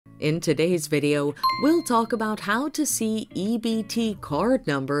In today's video, we'll talk about how to see EBT card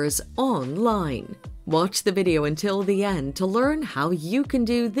numbers online. Watch the video until the end to learn how you can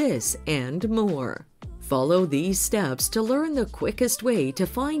do this and more. Follow these steps to learn the quickest way to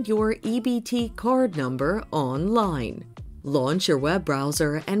find your EBT card number online. Launch your web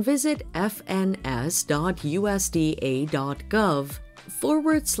browser and visit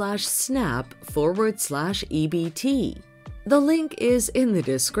fns.usda.gov/snap/EBT. The link is in the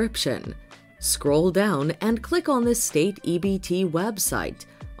description. Scroll down and click on the state EBT website.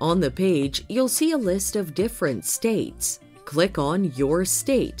 On the page, you'll see a list of different states. Click on your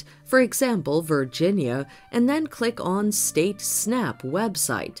state, for example, Virginia, and then click on State Snap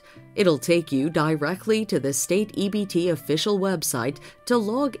website. It'll take you directly to the State EBT official website to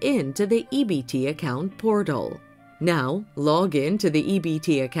log in to the EBT account portal. Now, log in to the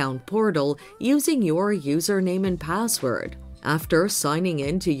EBT account portal using your username and password. After signing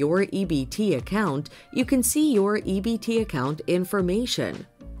in to your EBT account, you can see your EBT account information.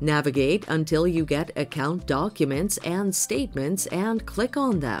 Navigate until you get account documents and statements and click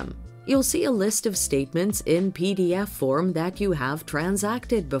on them. You'll see a list of statements in PDF form that you have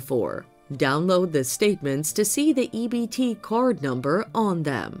transacted before. Download the statements to see the EBT card number on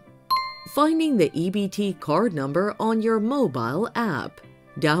them. Finding the EBT card number on your mobile app.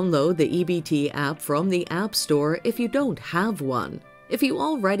 Download the EBT app from the App Store if you don't have one. If you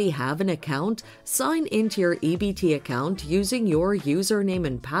already have an account, sign into your EBT account using your username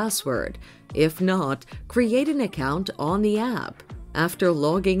and password. If not, create an account on the app. After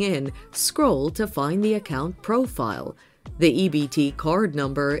logging in, scroll to find the account profile. The EBT card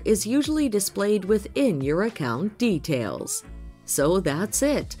number is usually displayed within your account details. So that's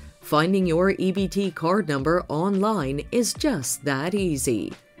it. Finding your EBT card number online is just that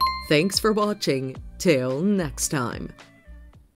easy. Thanks for watching. Till next time.